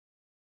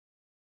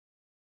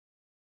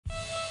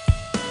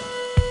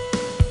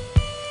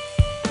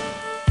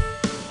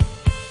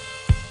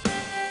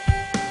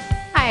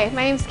Hi,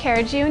 my name is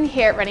Kara June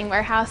here at Running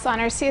Warehouse on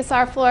our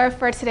CSR floor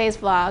for today's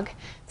vlog.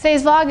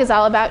 Today's vlog is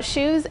all about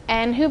shoes,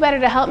 and who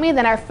better to help me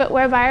than our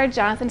footwear buyer,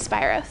 Jonathan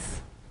Spiros.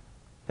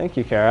 Thank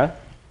you, Kara.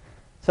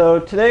 So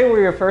today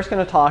we are first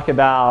going to talk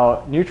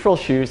about neutral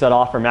shoes that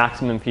offer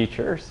maximum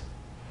features.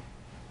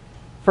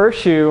 First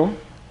shoe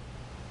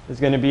is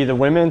going to be the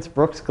women's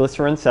Brooks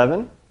Glycerin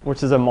 7,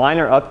 which is a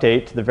minor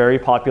update to the very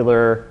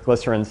popular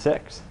Glycerin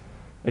 6.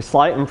 A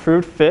slight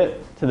improved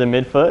fit to the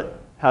midfoot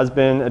has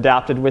been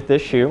adapted with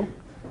this shoe.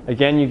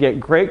 Again, you get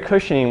great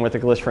cushioning with the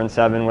Glycerin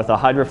 7 with a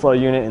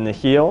HydroFlow unit in the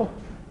heel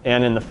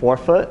and in the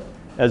forefoot,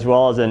 as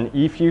well as an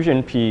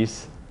E-Fusion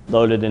piece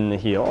loaded in the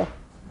heel.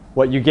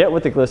 What you get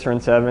with the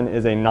Glycerin 7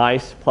 is a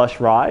nice plush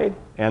ride,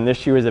 and this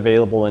shoe is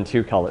available in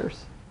 2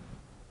 colors.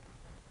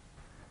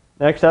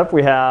 Next up,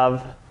 we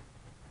have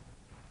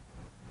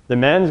the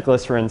men's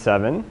Glycerin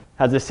 7.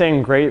 Has the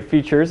same great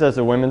features as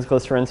the women's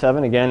Glycerin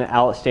 7. Again,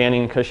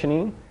 outstanding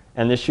cushioning,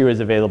 and this shoe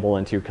is available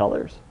in 2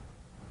 colors.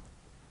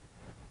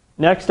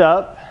 Next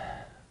up,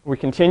 we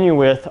continue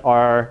with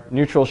our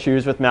neutral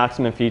shoes with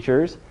maximum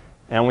features,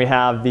 and we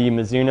have the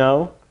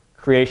Mizuno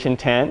Creation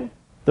 10.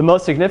 The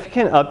most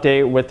significant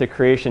update with the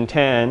Creation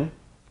 10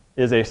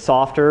 is a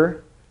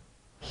softer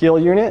heel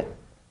unit.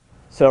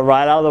 So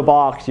right out of the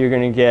box, you're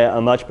going to get a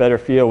much better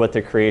feel with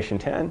the Creation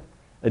 10.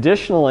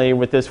 Additionally,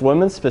 with this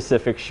women's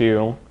specific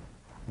shoe,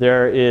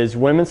 there is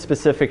women's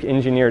specific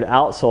engineered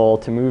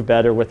outsole to move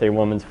better with a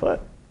woman's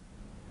foot.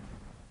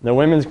 The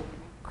women's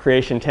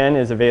Creation 10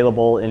 is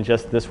available in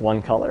just this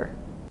one color.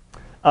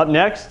 Up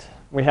next,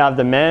 we have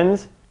the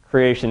men's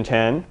Creation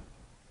 10.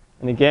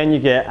 And again, you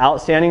get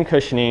outstanding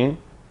cushioning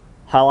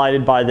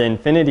highlighted by the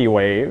Infinity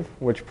Wave,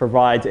 which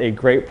provides a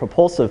great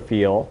propulsive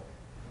feel.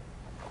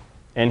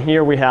 And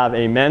here we have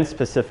a men's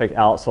specific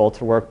outsole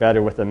to work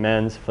better with the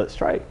men's foot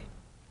strike.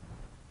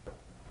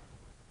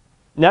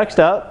 Next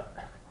up,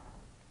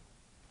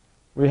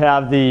 we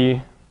have the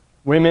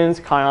women's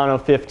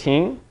Kayano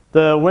 15.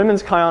 The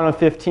women's Kayano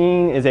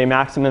 15 is a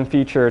maximum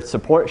feature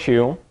support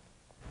shoe.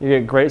 You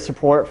get great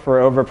support for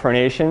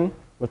overpronation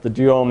with the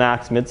Duo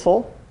Max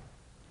midsole.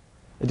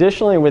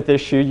 Additionally, with this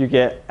shoe, you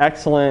get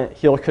excellent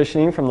heel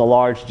cushioning from the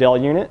large gel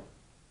unit.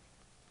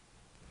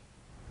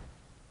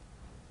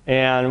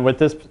 And with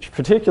this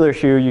particular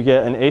shoe, you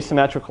get an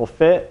asymmetrical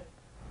fit,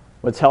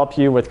 which helps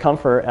you with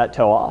comfort at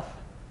toe off.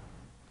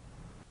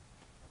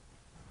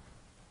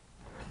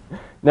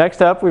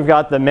 Next up, we've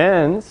got the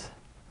men's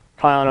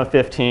Kayano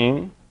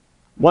 15.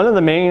 One of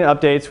the main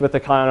updates with the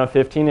Kayano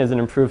 15 is an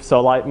improved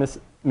Solite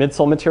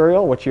midsole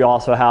material, which you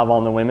also have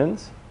on the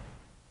women's.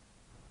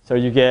 So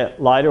you get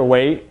lighter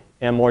weight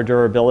and more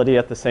durability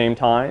at the same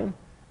time.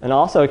 And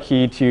also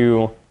key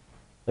to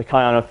the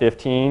Kayano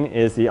 15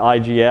 is the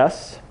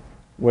IGS,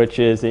 which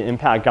is the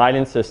impact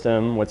guidance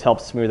system, which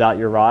helps smooth out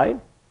your ride.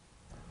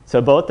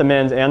 So both the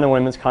men's and the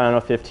women's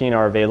Kayano 15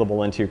 are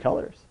available in 2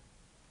 colors.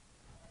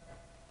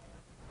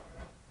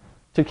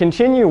 To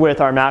continue with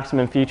our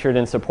maximum featured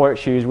and support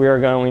shoes, we are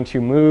going to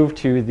move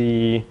to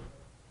the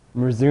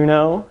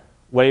Mizuno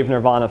Wave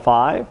Nirvana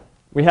 5.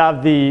 We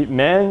have the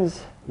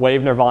men's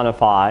Wave Nirvana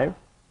 5,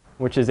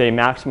 which is a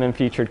maximum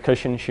featured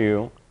cushion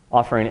shoe,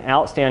 offering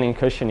outstanding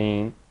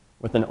cushioning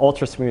with an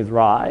ultra smooth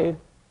ride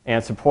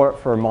and support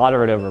for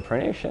moderate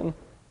overpronation.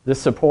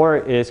 This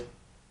support is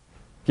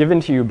given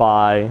to you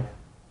by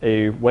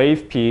a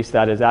wave piece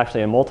that is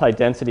actually a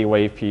multi-density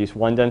wave piece,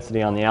 one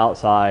density on the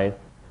outside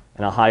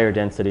and a higher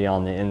density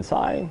on the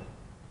inside.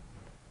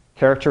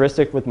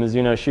 Characteristic with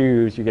Mizuno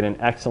shoes, you get an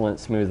excellent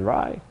smooth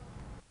ride.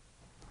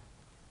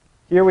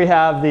 Here we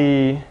have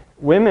the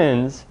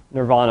women's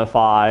Nirvana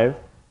 5.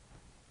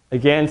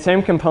 Again,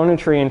 same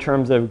componentry in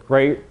terms of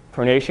great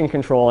pronation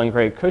control and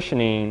great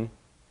cushioning,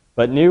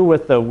 but new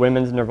with the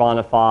women's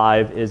Nirvana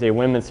 5 is a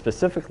women's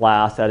specific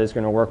last that is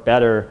going to work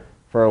better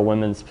for a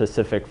women's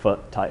specific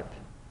foot type.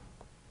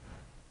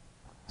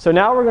 So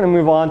now we're going to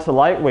move on to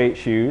lightweight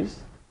shoes.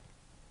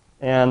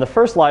 And the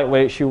first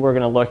lightweight shoe we're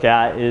going to look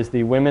at is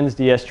the women's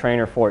DS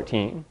Trainer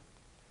 14.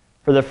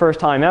 For the first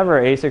time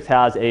ever, Asics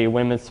has a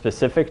women's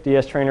specific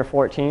DS Trainer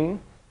 14,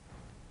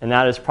 and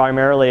that is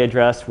primarily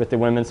addressed with the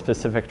women's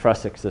specific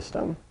trussic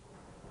system.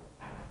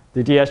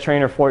 The DS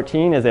Trainer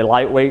 14 is a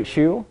lightweight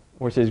shoe,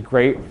 which is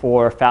great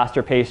for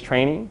faster paced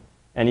training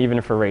and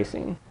even for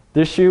racing.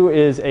 This shoe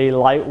is a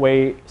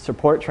lightweight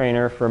support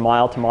trainer for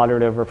mild to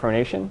moderate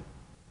overpronation.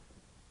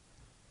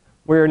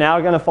 We are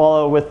now going to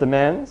follow with the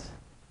men's.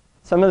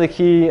 Some of the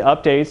key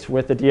updates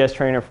with the DS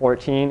Trainer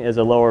 14 is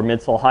a lower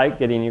midsole height,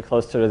 getting you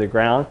closer to the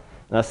ground,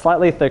 and a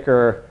slightly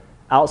thicker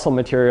outsole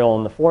material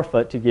in the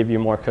forefoot to give you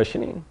more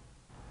cushioning.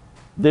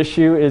 This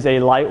shoe is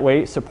a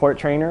lightweight support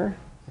trainer,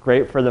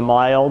 great for the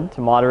mild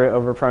to moderate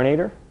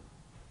overpronator.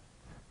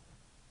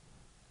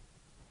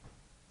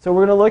 So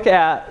we're going to look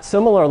at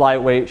similar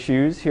lightweight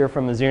shoes here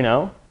from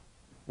Mizuno.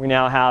 We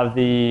now have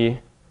the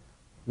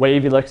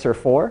Wave Elixir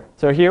 4.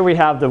 So here we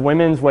have the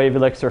women's Wave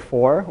Elixir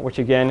 4, which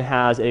again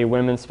has a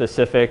women's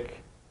specific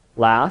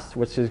last,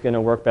 which is going to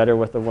work better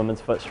with the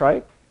women's foot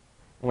strike.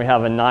 And we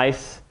have a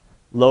nice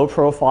low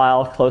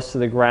profile, close to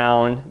the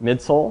ground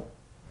midsole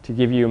to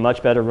give you a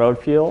much better road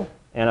feel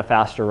and a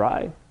faster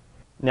ride.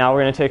 Now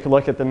we're going to take a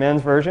look at the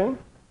men's version.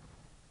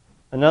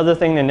 Another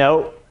thing to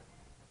note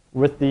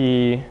with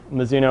the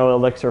Mizuno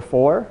Elixir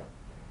 4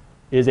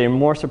 is a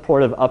more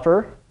supportive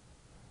upper,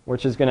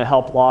 which is going to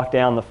help lock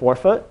down the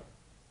forefoot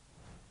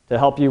to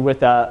help you with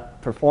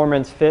that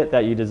performance fit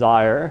that you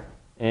desire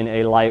in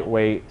a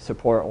lightweight,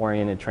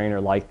 support-oriented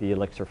trainer like the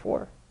Elixir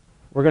 4.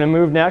 We're going to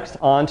move next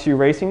on to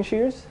racing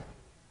shoes.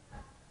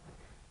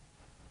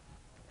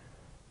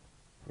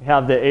 We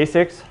have the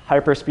Asics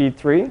Hyperspeed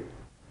 3.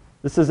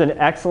 This is an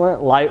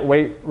excellent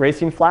lightweight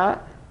racing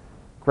flat,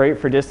 great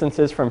for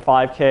distances from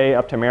 5K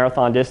up to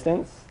marathon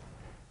distance,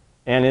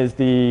 and is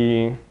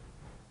the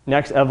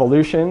next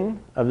evolution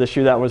of the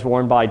shoe that was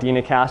worn by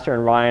Dina Castor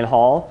and Ryan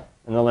Hall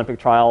in the Olympic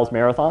Trials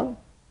Marathon.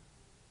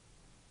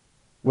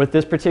 With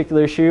this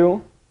particular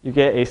shoe, you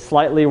get a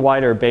slightly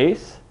wider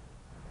base,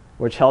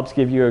 which helps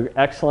give you an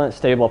excellent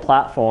stable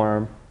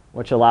platform,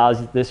 which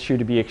allows this shoe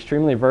to be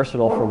extremely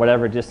versatile for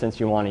whatever distance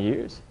you want to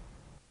use.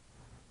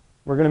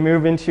 We're going to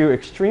move into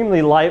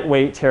extremely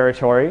lightweight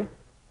territory,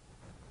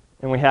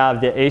 and we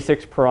have the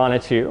Asics Piranha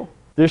 2.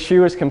 This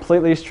shoe is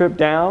completely stripped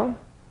down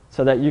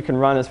so that you can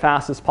run as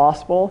fast as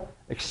possible.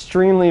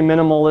 Extremely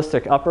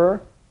minimalistic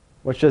upper,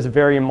 which does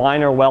very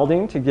minor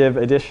welding to give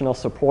additional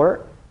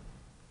support,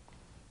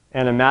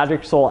 and a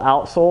Magic Sole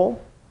outsole,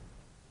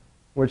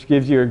 which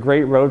gives you a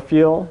great road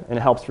feel and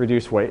helps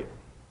reduce weight.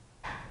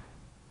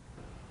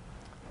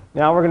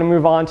 Now we're going to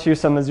move on to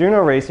some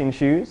Mizuno racing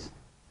shoes.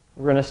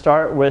 We're going to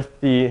start with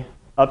the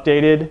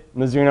updated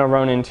Mizuno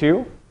Ronin 2.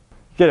 You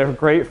get a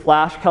great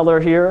flash color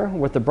here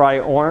with the bright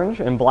orange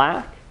and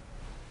black.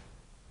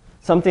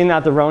 Something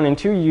that the Ronin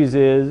 2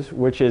 uses,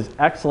 which is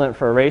excellent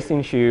for a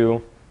racing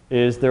shoe,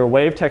 is their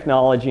wave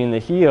technology in the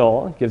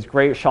heel. It gives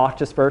great shock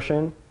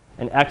dispersion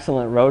and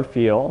excellent road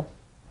feel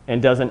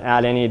and doesn't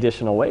add any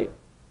additional weight.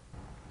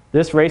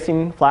 This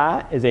racing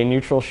flat is a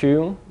neutral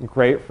shoe,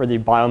 great for the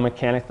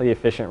biomechanically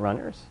efficient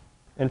runners.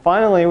 And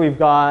finally, we've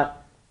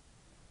got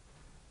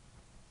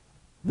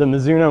the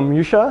Mizuno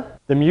Musha.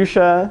 The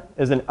Musha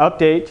is an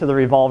update to the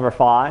Revolver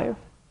 5.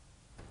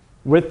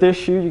 With this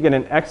shoe, you get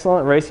an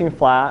excellent racing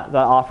flat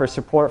that offers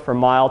support for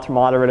mild to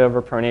moderate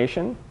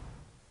overpronation,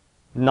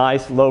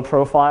 nice low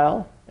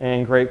profile,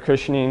 and great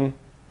cushioning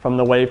from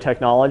the wave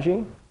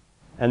technology.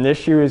 And this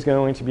shoe is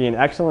going to be an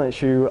excellent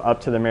shoe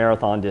up to the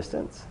marathon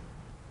distance.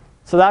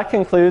 So that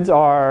concludes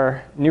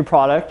our new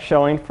product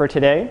showing for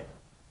today.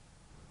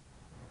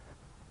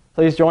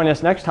 Please join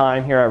us next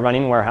time here at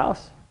Running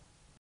Warehouse.